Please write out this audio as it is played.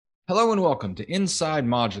Hello and welcome to Inside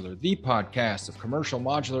Modular, the podcast of commercial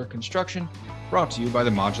modular construction, brought to you by the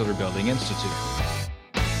Modular Building Institute.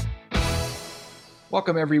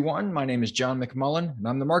 Welcome everyone, my name is John McMullen and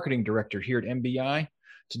I'm the Marketing Director here at MBI.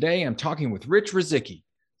 Today I'm talking with Rich Ruzicki,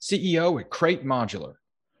 CEO at Crate Modular.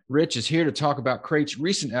 Rich is here to talk about Crate's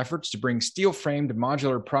recent efforts to bring steel-framed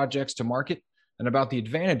modular projects to market and about the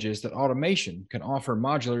advantages that automation can offer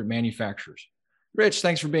modular manufacturers. Rich,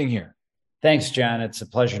 thanks for being here. Thanks, John. It's a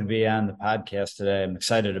pleasure to be on the podcast today. I'm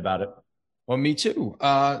excited about it. Well, me too.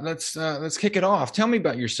 Let's kick it off. Tell me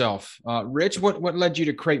about yourself, Rich. What led you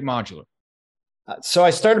to Crate Modular? So I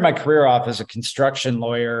started my career off as a construction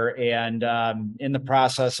lawyer, and in the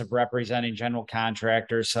process of representing general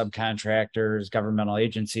contractors, subcontractors, governmental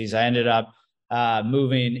agencies, I ended up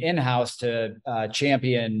moving in-house to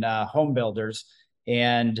champion home builders.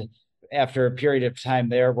 And after a period of time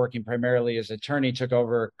there, working primarily as attorney, took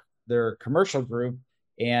over their commercial group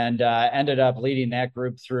and ended up leading that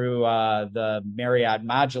group through the Marriott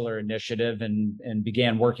Modular Initiative and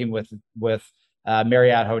began working with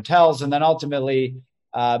Marriott Hotels, and then ultimately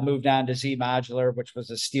moved on to Z Modular, which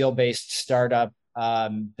was a steel-based startup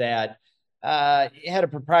that had a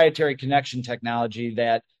proprietary connection technology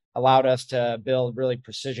that allowed us to build really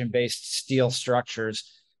precision-based steel structures.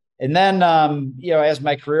 And then, as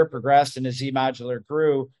my career progressed and as Z Modular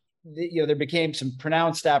grew, there became some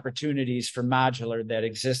pronounced opportunities for modular that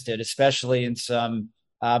existed, especially in some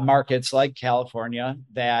markets like California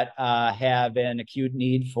that have an acute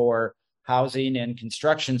need for housing and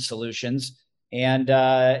construction solutions. And,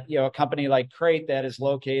 a company like Crate that is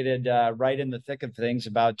located right in the thick of things,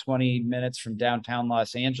 about 20 minutes from downtown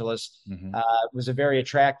Los Angeles, was a very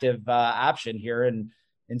attractive option here.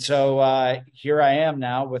 And so here I am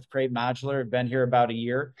now with Crate Modular. I've been here about a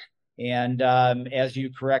year. And as you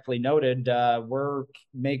correctly noted, we're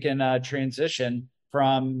making a transition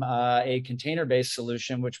from a container-based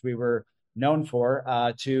solution, which we were known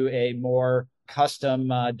for, to a more custom,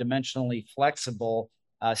 dimensionally flexible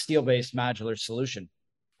steel-based modular solution.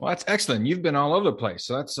 Well, that's excellent. You've been all over the place.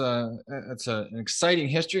 So that's an exciting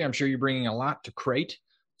history. I'm sure you're bringing a lot to Crate.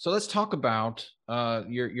 So let's talk about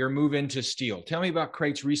your move into steel. Tell me about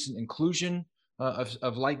Crate's recent inclusion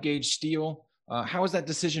of light gauge steel. How was that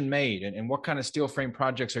decision made, and what kind of steel frame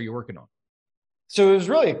projects are you working on? So it was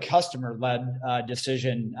really a customer-led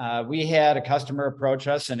decision. We had a customer approach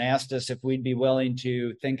us and asked us if we'd be willing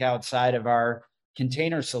to think outside of our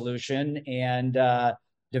container solution and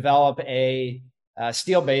develop a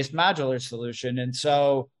steel-based modular solution. And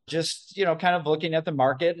so just, kind of looking at the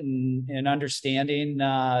market and understanding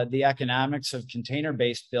the economics of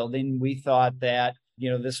container-based building, we thought that,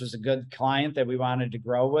 this was a good client that we wanted to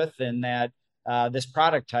grow with, and that this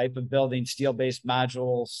product type of building steel-based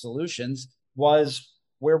module solutions was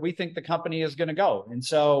where we think the company is going to go. And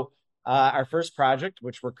so our first project,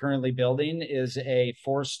 which we're currently building, is a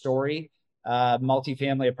 4-story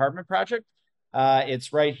multifamily apartment project.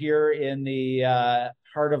 It's right here in the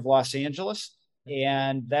heart of Los Angeles.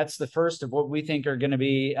 And that's the first of what we think are going to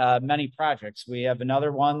be many projects. We have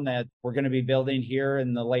another one that we're going to be building here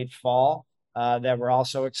in the late fall that we're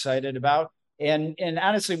also excited about. And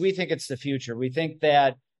honestly, we think it's the future. We think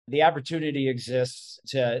that the opportunity exists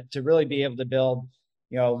to really be able to build,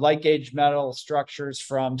 light gauge metal structures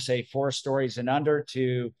from, say, 4 stories and under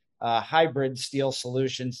to hybrid steel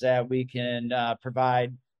solutions that we can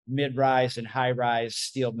provide mid-rise and high-rise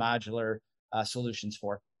steel modular solutions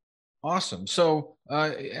for. Awesome. So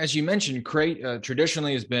as you mentioned, Crate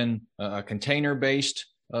traditionally has been a container-based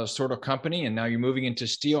sort of company, and now you're moving into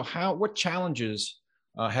steel. What challenges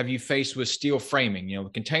have you faced with steel framing?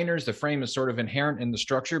 With containers, the frame is sort of inherent in the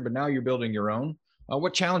structure, but now you're building your own.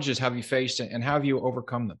 What challenges have you faced, and how have you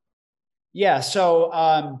overcome them? Yeah, so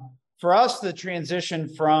for us, the transition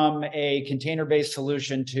from a container-based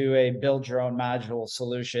solution to a build-your-own module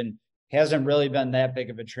solution hasn't really been that big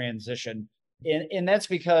of a transition. And that's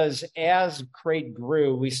because as Crate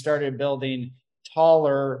grew, we started building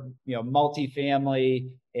taller, multifamily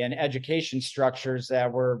and education structures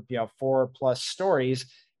that were, 4+ stories.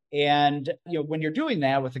 And, when you're doing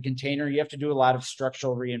that with a container, you have to do a lot of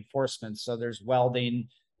structural reinforcements. So there's welding,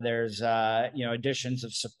 there's, additions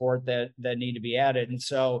of support that need to be added. And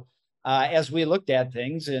so as we looked at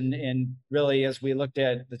things and really as we looked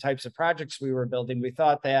at the types of projects we were building, we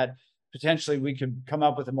thought that potentially we could come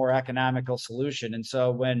up with a more economical solution. And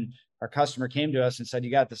so when our customer came to us and said,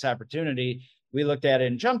 you got this opportunity, we looked at it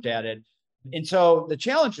and jumped at it. And so the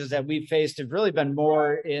challenges that we've faced have really been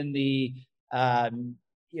more in the,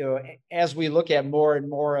 as we look at more and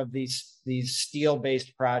more of these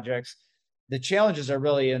steel-based projects, the challenges are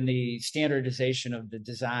really in the standardization of the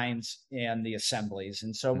designs and the assemblies.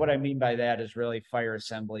 And so what I mean by that is really fire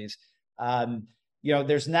assemblies.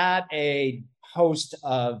 There's not a host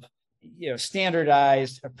of,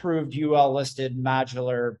 standardized, approved, UL listed,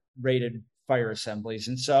 modular rated fire assemblies.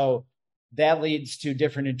 And so that leads to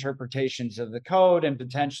different interpretations of the code and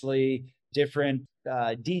potentially different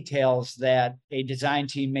details that a design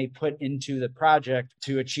team may put into the project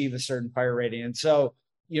to achieve a certain fire rating. And so,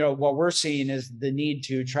 what we're seeing is the need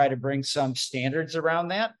to try to bring some standards around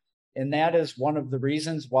that. And that is one of the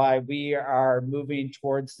reasons why we are moving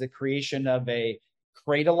towards the creation of a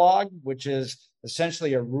Cratalog, which is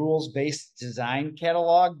essentially a rules-based design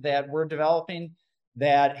catalog that we're developing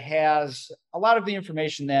that has a lot of the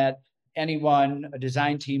information that a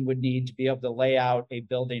design team would need to be able to lay out a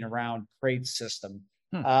building around Crate's system.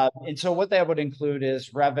 And so what that would include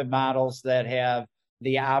is Revit models that have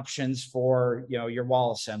the options for, your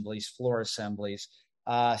wall assemblies, floor assemblies,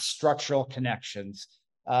 structural connections,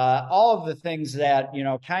 all of the things that,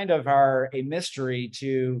 kind of are a mystery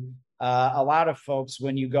to a lot of folks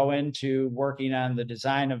when you go into working on the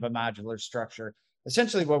design of a modular structure.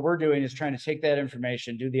 Essentially, what we're doing is trying to take that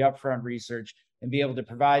information, do the upfront research, and be able to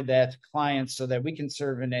provide that to clients so that we can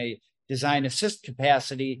serve in a design assist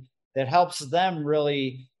capacity that helps them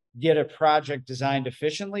really get a project designed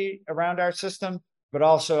efficiently around our system, but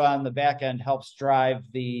also on the back end helps drive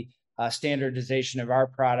the standardization of our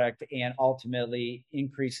product and ultimately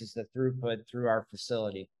increases the throughput through our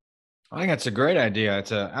facility. I think that's a great idea.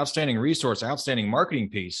 It's an outstanding resource, outstanding marketing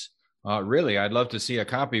piece. Really, I'd love to see a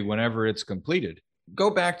copy whenever it's completed. Go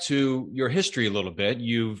back to your history a little bit.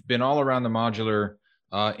 You've been all around the modular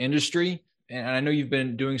industry, and I know you've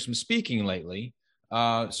been doing some speaking lately.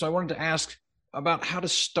 So I wanted to ask about how to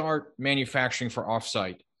start manufacturing for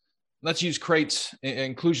offsite. Let's use Crate's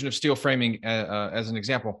inclusion of steel framing as an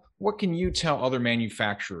example. What can you tell other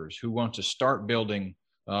manufacturers who want to start building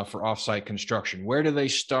for offsite construction? Where do they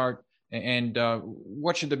start, and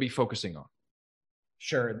what should they be focusing on?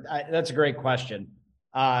 Sure, that's a great question.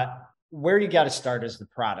 Where you got to start is the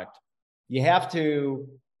product. You have to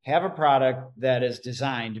have a product that is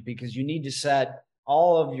designed because you need to set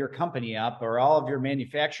all of your company up or all of your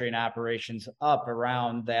manufacturing operations up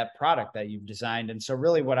around that product that you've designed. And so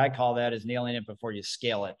really what I call that is nailing it before you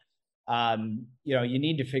scale it. You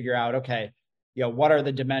need to figure out, okay, what are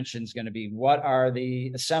the dimensions going to be? What are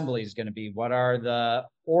the assemblies going to be? What are the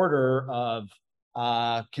order of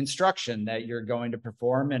construction that you're going to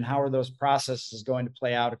perform, and how are those processes going to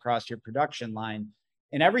play out across your production line?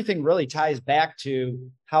 And everything really ties back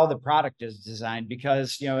to how the product is designed,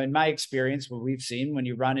 because, in my experience, what we've seen when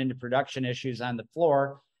you run into production issues on the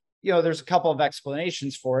floor, there's a couple of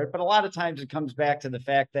explanations for it, but a lot of times it comes back to the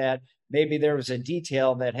fact that maybe there was a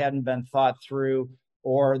detail that hadn't been thought through,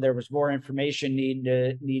 or there was more information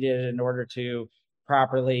needed in order to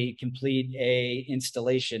properly complete a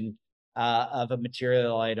installation of a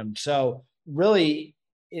material item. So really,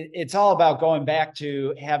 it's all about going back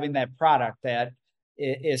to having that product that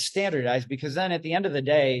is standardized, because then at the end of the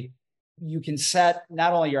day, you can set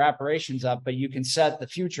not only your operations up, but you can set the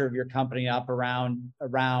future of your company up around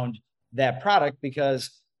that product, because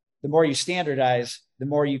the more you standardize, the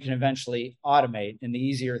more you can eventually automate and the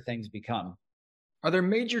easier things become. Are there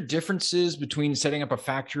major differences between setting up a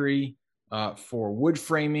factory for wood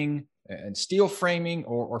framing and steel framing,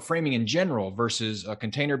 or framing in general, versus a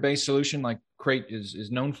container-based solution like Crate is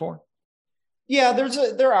known for? Yeah,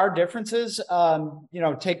 there are differences.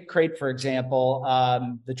 Take Crate, for example,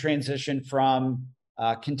 the transition from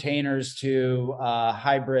containers to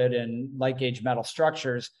hybrid and light gauge metal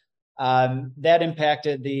structures, that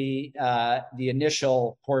impacted the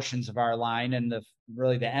initial portions of our line and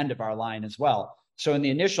really the end of our line as well. So in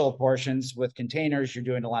the initial portions with containers, you're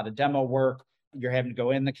doing a lot of demo work. You're having to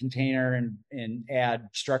go in the container and add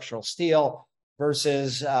structural steel,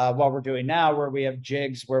 versus what we're doing now, where we have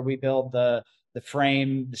jigs where we build the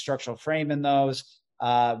frame, the structural frame in those.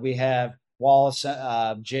 We have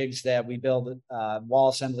jigs that we build wall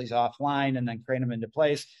assemblies offline and then crane them into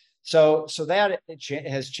place. So that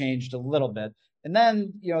has changed a little bit. And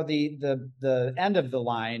then, the end of the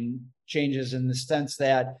line changes in the sense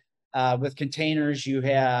that with containers, you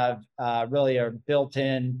have really a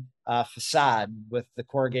built-in facade with the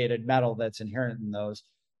corrugated metal that's inherent in those.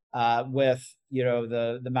 With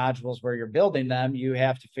the modules where you're building them, you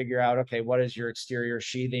have to figure out, okay, what is your exterior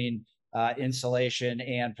sheathing, insulation,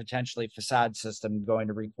 and potentially facade system going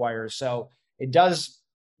to require? So it does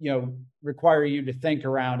require you to think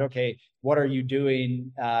around, okay, what are you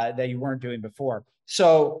doing that you weren't doing before?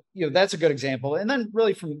 So that's a good example. And then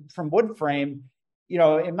really from wood frame,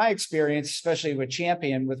 in my experience, especially with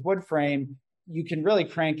Champion, with wood frame, you can really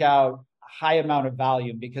crank out a high amount of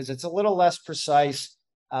volume because it's a little less precise.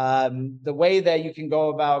 The way that you can go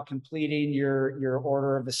about completing your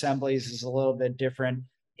order of assemblies is a little bit different,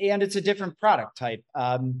 and it's a different product type.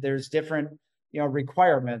 There's different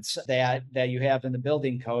requirements that you have in the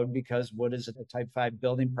building code because wood is a type 5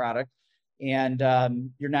 building product, and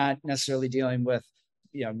you're not necessarily dealing with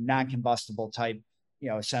non-combustible type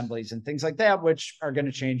assemblies and things like that, which are going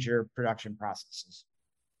to change your production processes.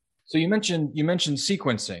 So you mentioned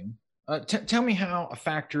sequencing. Tell me how a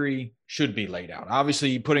factory should be laid out.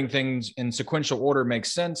 Obviously, putting things in sequential order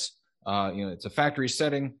makes sense. It's a factory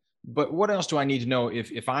setting, but what else do I need to know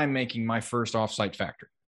if I'm making my first offsite factory?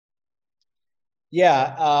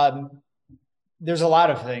 Yeah, there's a lot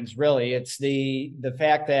of things, really. It's the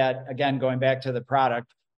fact that, again, going back to the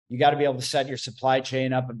product, you got to be able to set your supply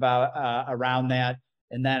chain up around that.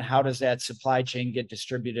 And then how does that supply chain get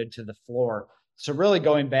distributed to the floor? So really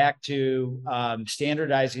going back to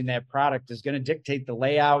standardizing that product is going to dictate the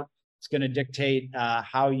layout. It's going to dictate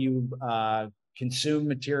how you consume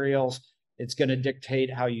materials. It's going to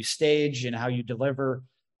dictate how you stage and how you deliver.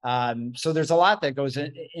 So there's a lot that goes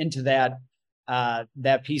into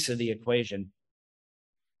that piece of the equation.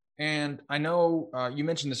 And I know you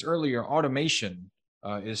mentioned this earlier, automation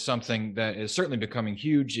is something that is certainly becoming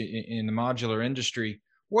huge in the modular industry.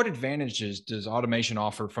 What advantages does automation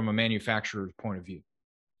offer from a manufacturer's point of view?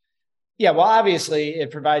 Yeah, well, obviously, it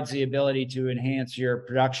provides the ability to enhance your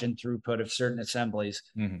production throughput of certain assemblies.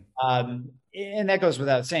 And that goes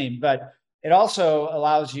without saying, but it also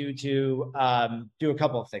allows you to do a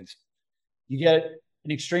couple of things. You get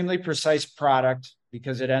an extremely precise product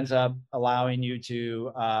because it ends up allowing you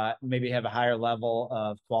to maybe have a higher level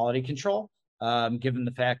of quality control, given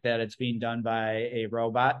the fact that it's being done by a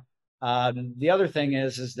robot. The other thing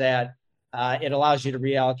is that it allows you to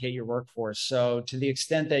reallocate your workforce. So to the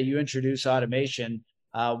extent that you introduce automation,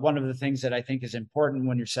 one of the things that I think is important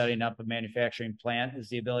when you're setting up a manufacturing plant is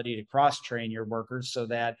the ability to cross-train your workers so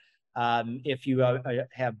that if you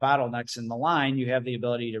have bottlenecks in the line, you have the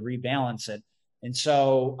ability to rebalance it. And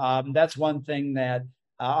so that's one thing that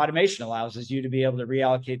automation allows, is you to be able to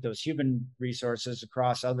reallocate those human resources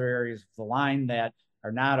across other areas of the line that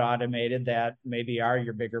are not automated, that maybe are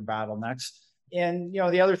your bigger bottlenecks. And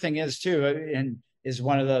the other thing is too, and is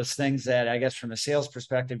one of those things that I guess from a sales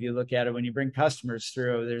perspective, you look at it when you bring customers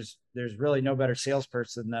through. There's really no better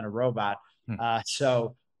salesperson than a robot.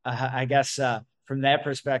 So I guess from that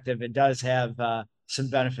perspective, it does have some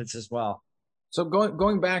benefits as well. So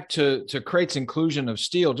going back to Crate's inclusion of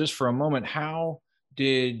steel just for a moment, how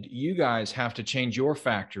did you guys have to change your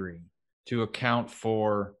factory to account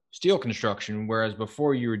for steel construction, whereas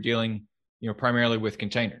before you were dealing, primarily with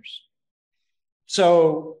containers?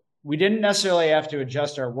 So we didn't necessarily have to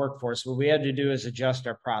adjust our workforce. What we had to do is adjust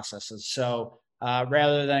our processes. So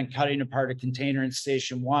rather than cutting apart a container in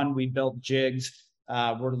station one, we built jigs.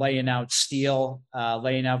 We're laying out steel,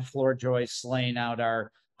 laying out floor joists, laying out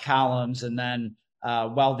our columns, and then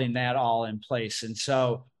welding that all in place. And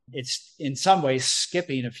so it's in some ways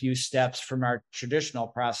skipping a few steps from our traditional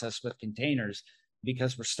process with containers,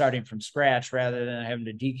 because we're starting from scratch rather than having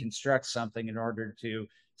to deconstruct something in order to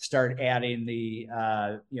start adding the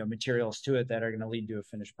materials to it that are going to lead to a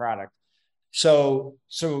finished product. So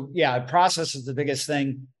yeah, process is the biggest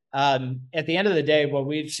thing. At the end of the day, what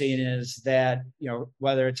we've seen is that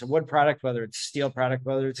whether it's a wood product, whether it's a steel product,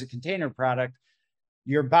 whether it's a container product,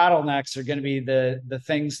 your bottlenecks are going to be the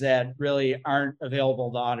things that really aren't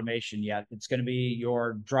available to automation yet. It's going to be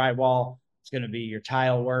your drywall, it's going to be your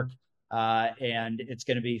tile work, and it's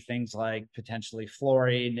going to be things like potentially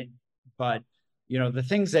flooring. But the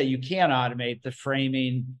things that you can automate, the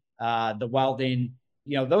framing, the welding,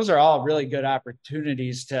 those are all really good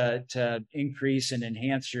opportunities to increase and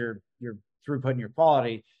enhance your throughput and your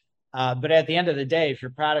quality. But at the end of the day, if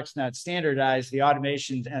your product's not standardized, the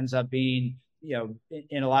automation ends up being,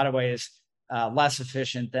 in a lot of ways, less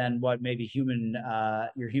efficient than what maybe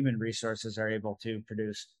your human resources are able to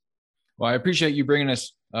produce. Well, I appreciate you bringing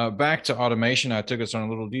us back to automation. I took us on a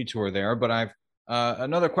little detour there, but I've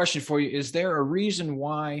another question for you. Is there a reason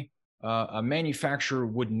why a manufacturer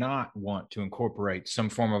would not want to incorporate some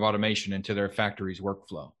form of automation into their factory's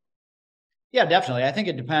workflow? Yeah, definitely. I think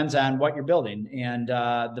it depends on what you're building and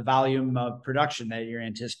the volume of production that you're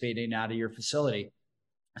anticipating out of your facility.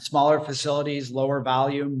 Smaller facilities, lower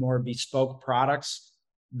volume, more bespoke products,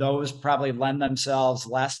 those probably lend themselves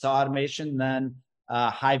less to automation than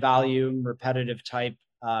high volume, repetitive type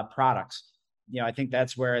products. I think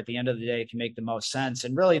that's where at the end of the day it can make the most sense.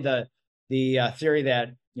 And really the theory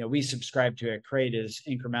that we subscribe to at Crate is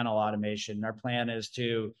incremental automation. Our plan is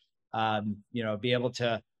to be able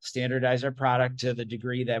to standardize our product to the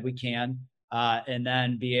degree that we can, and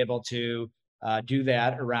then be able to do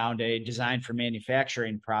that around a design for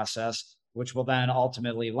manufacturing process, which will then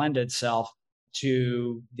ultimately lend itself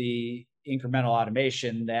to the incremental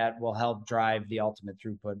automation that will help drive the ultimate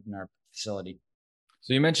throughput in our facility.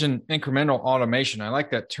 So you mentioned incremental automation. I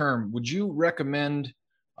like that term. Would you recommend,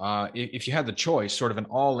 if you had the choice, sort of an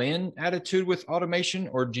all-in attitude with automation,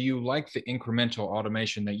 or do you like the incremental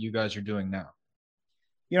automation that you guys are doing now?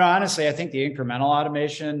 Honestly, I think the incremental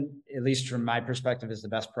automation, at least from my perspective, is the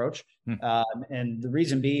best approach. And the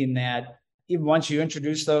reason being that even once you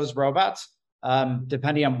introduce those robots,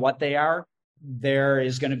 depending on what they are, there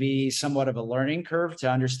is going to be somewhat of a learning curve to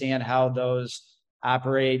understand how those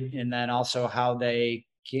operate, and then also how they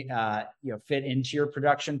fit into your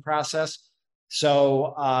production process.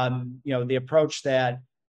 So the approach that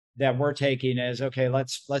we're taking is, okay,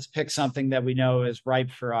 let's pick something that we know is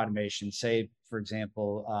ripe for automation. Say, for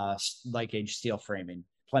example, like age steel framing.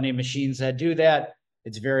 Plenty of machines that do that.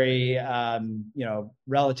 It's very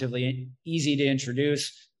relatively easy to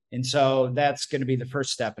introduce, and so that's going to be the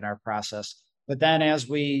first step in our process. But then as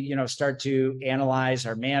we start to analyze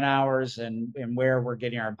our man hours and where we're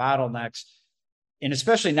getting our bottlenecks, and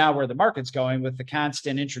especially now where the market's going with the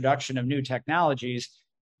constant introduction of new technologies,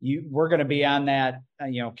 we're going to be on that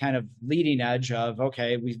kind of leading edge of,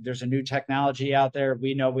 okay, there's a new technology out there.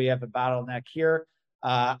 We know we have a bottleneck here.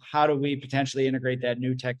 How do we potentially integrate that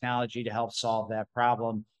new technology to help solve that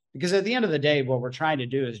problem? Because at the end of the day, what we're trying to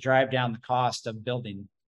do is drive down the cost of building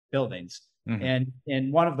buildings. Mm-hmm.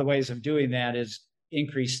 And one of the ways of doing that is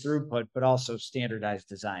increased throughput, but also standardized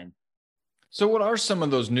design. So what are some of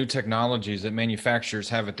those new technologies that manufacturers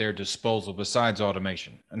have at their disposal besides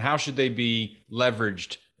automation? And how should they be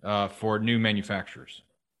leveraged for new manufacturers?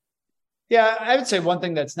 Yeah, I would say one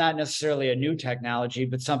thing that's not necessarily a new technology,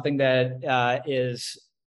 but something that is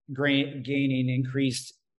gaining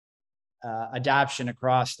increased adoption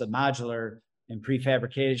across the modular and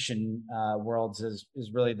prefabrication worlds is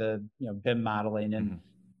really the BIM modeling,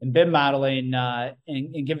 and BIM modeling,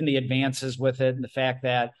 and given the advances with it, and the fact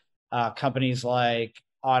that companies like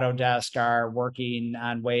Autodesk are working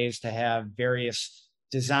on ways to have various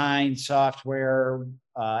design software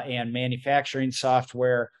and manufacturing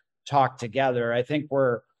software talk together. I think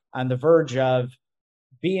we're on the verge of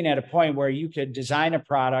being at a point where you could design a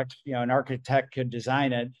product, an architect could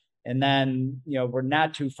design it, and then, we're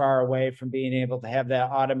not too far away from being able to have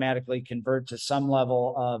that automatically convert to some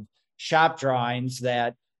level of shop drawings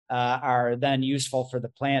that are then useful for the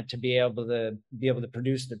plant to be able to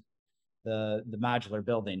produce the modular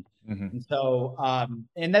building. Mm-hmm. And so,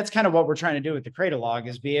 and that's kind of what we're trying to do with the Cradalog,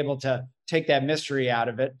 is be able to take that mystery out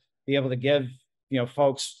of it, be able to give,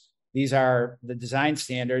 folks, these are the design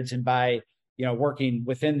standards. And by, working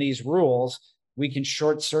within these rules, we can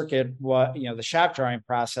short circuit what, the shop drawing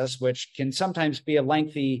process, which can sometimes be a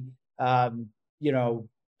lengthy,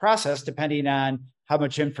 process, depending on how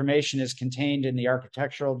much information is contained in the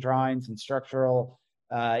architectural drawings and structural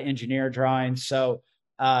engineer drawings. So,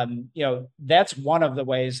 that's one of the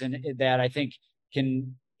ways that I think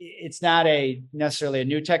it's not necessarily a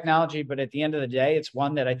new technology, but at the end of the day, it's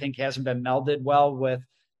one that I think hasn't been melded well with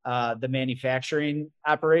the manufacturing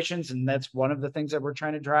operations. And that's one of the things that we're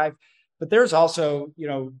trying to drive. But there's also,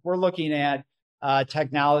 we're looking at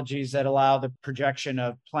technologies that allow the projection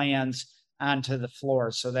of plans onto the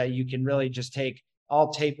floor, so that you can really just take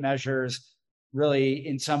all tape measures, really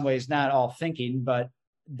in some ways, not all thinking, but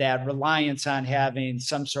that reliance on having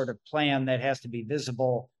some sort of plan that has to be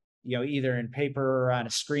visible, either in paper or on a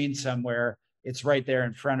screen somewhere. It's right there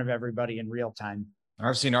in front of everybody in real time.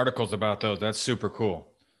 I've seen articles about those. That's super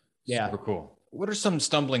cool. Yeah. Super cool. What are some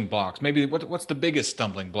stumbling blocks? Maybe what's the biggest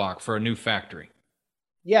stumbling block for a new factory?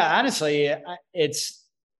 Yeah, honestly, it's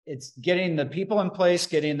getting the people in place,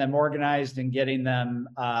 getting them organized, and getting them,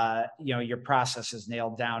 your processes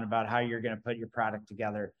nailed down about how you're going to put your product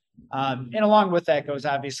together. And along with that goes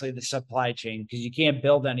obviously the supply chain, because you can't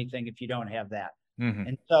build anything if you don't have that. Mm-hmm.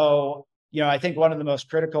 And so, I think one of the most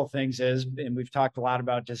critical things is, and we've talked a lot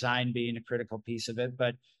about design being a critical piece of it,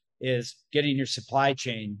 but is getting your supply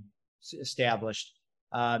chain established.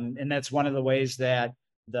 And that's one of the ways that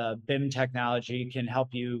the BIM technology can help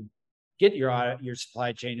you get your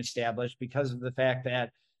supply chain established, because of the fact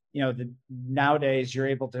that, nowadays you're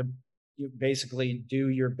able to basically do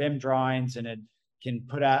your BIM drawings, and it can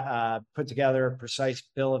put together a precise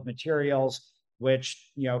bill of materials,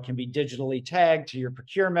 which, can be digitally tagged to your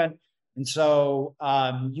procurement. And so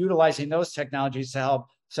utilizing those technologies to help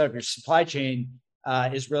set up your supply chain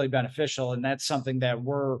is really beneficial. And that's something that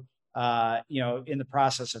we're, in the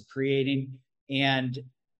process of creating. And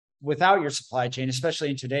without your supply chain, especially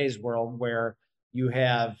in today's world where you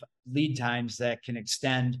have lead times that can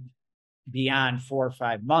extend beyond 4 or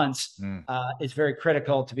 5 months, it's very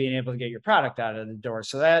critical to being able to get your product out of the door.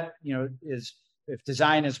 So that, is, if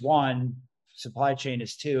design is one, supply chain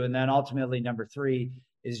is two, and then ultimately number three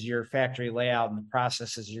is your factory layout and the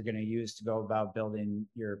processes you're going to use to go about building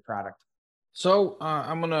your product. So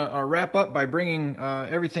I'm going to wrap up by bringing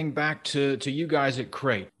everything back to you guys at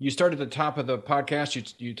Crate. You started at the top of the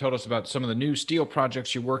podcast. You told us about some of the new steel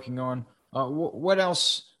projects you're working on. What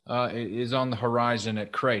else is on the horizon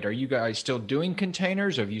at Crate? Are you guys still doing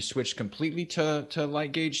containers? Have you switched completely to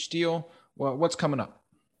light gauge steel? Well, what's coming up?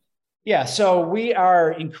 Yeah, so we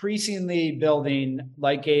are increasingly building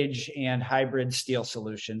light gauge and hybrid steel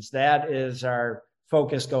solutions. That is our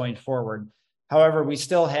focus going forward. However, we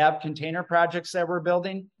still have container projects that we're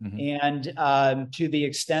building. And to the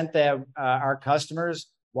extent that our customers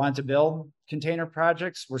want to build container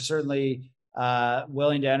projects, we're certainly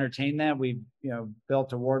willing to entertain that. We've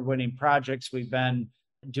built award-winning projects. We've been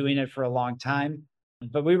doing it for a long time.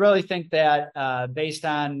 But we really think that based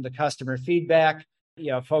on the customer feedback,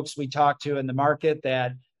 folks we talk to in the market,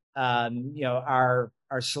 that our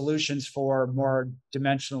solutions for more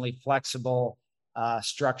dimensionally flexible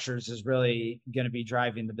structures is really going to be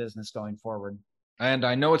driving the business going forward. And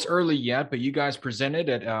I know it's early yet, but you guys presented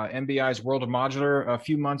at MBI's World of Modular a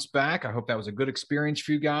few months back. I hope that was a good experience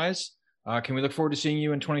for you guys. Can we look forward to seeing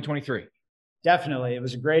you in 2023? Definitely. It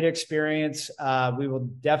was a great experience. We will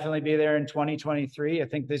definitely be there in 2023. I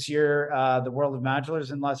think this year, the World of Modular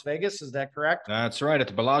is in Las Vegas. Is that correct? That's right, at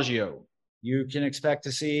the Bellagio. You can expect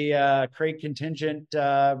to see Crate contingent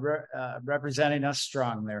representing us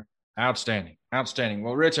strong there. Outstanding.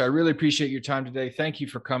 Well, Rich, I really appreciate your time today. Thank you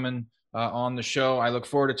for coming on the show. I look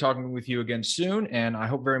forward to talking with you again soon, and I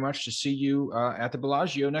hope very much to see you at the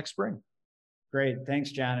Bellagio next spring. Great.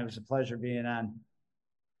 Thanks, John. It was a pleasure being on.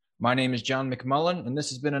 My name is John McMullen, and this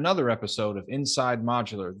has been another episode of Inside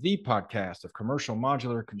Modular, the podcast of commercial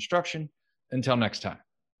modular construction. Until next time.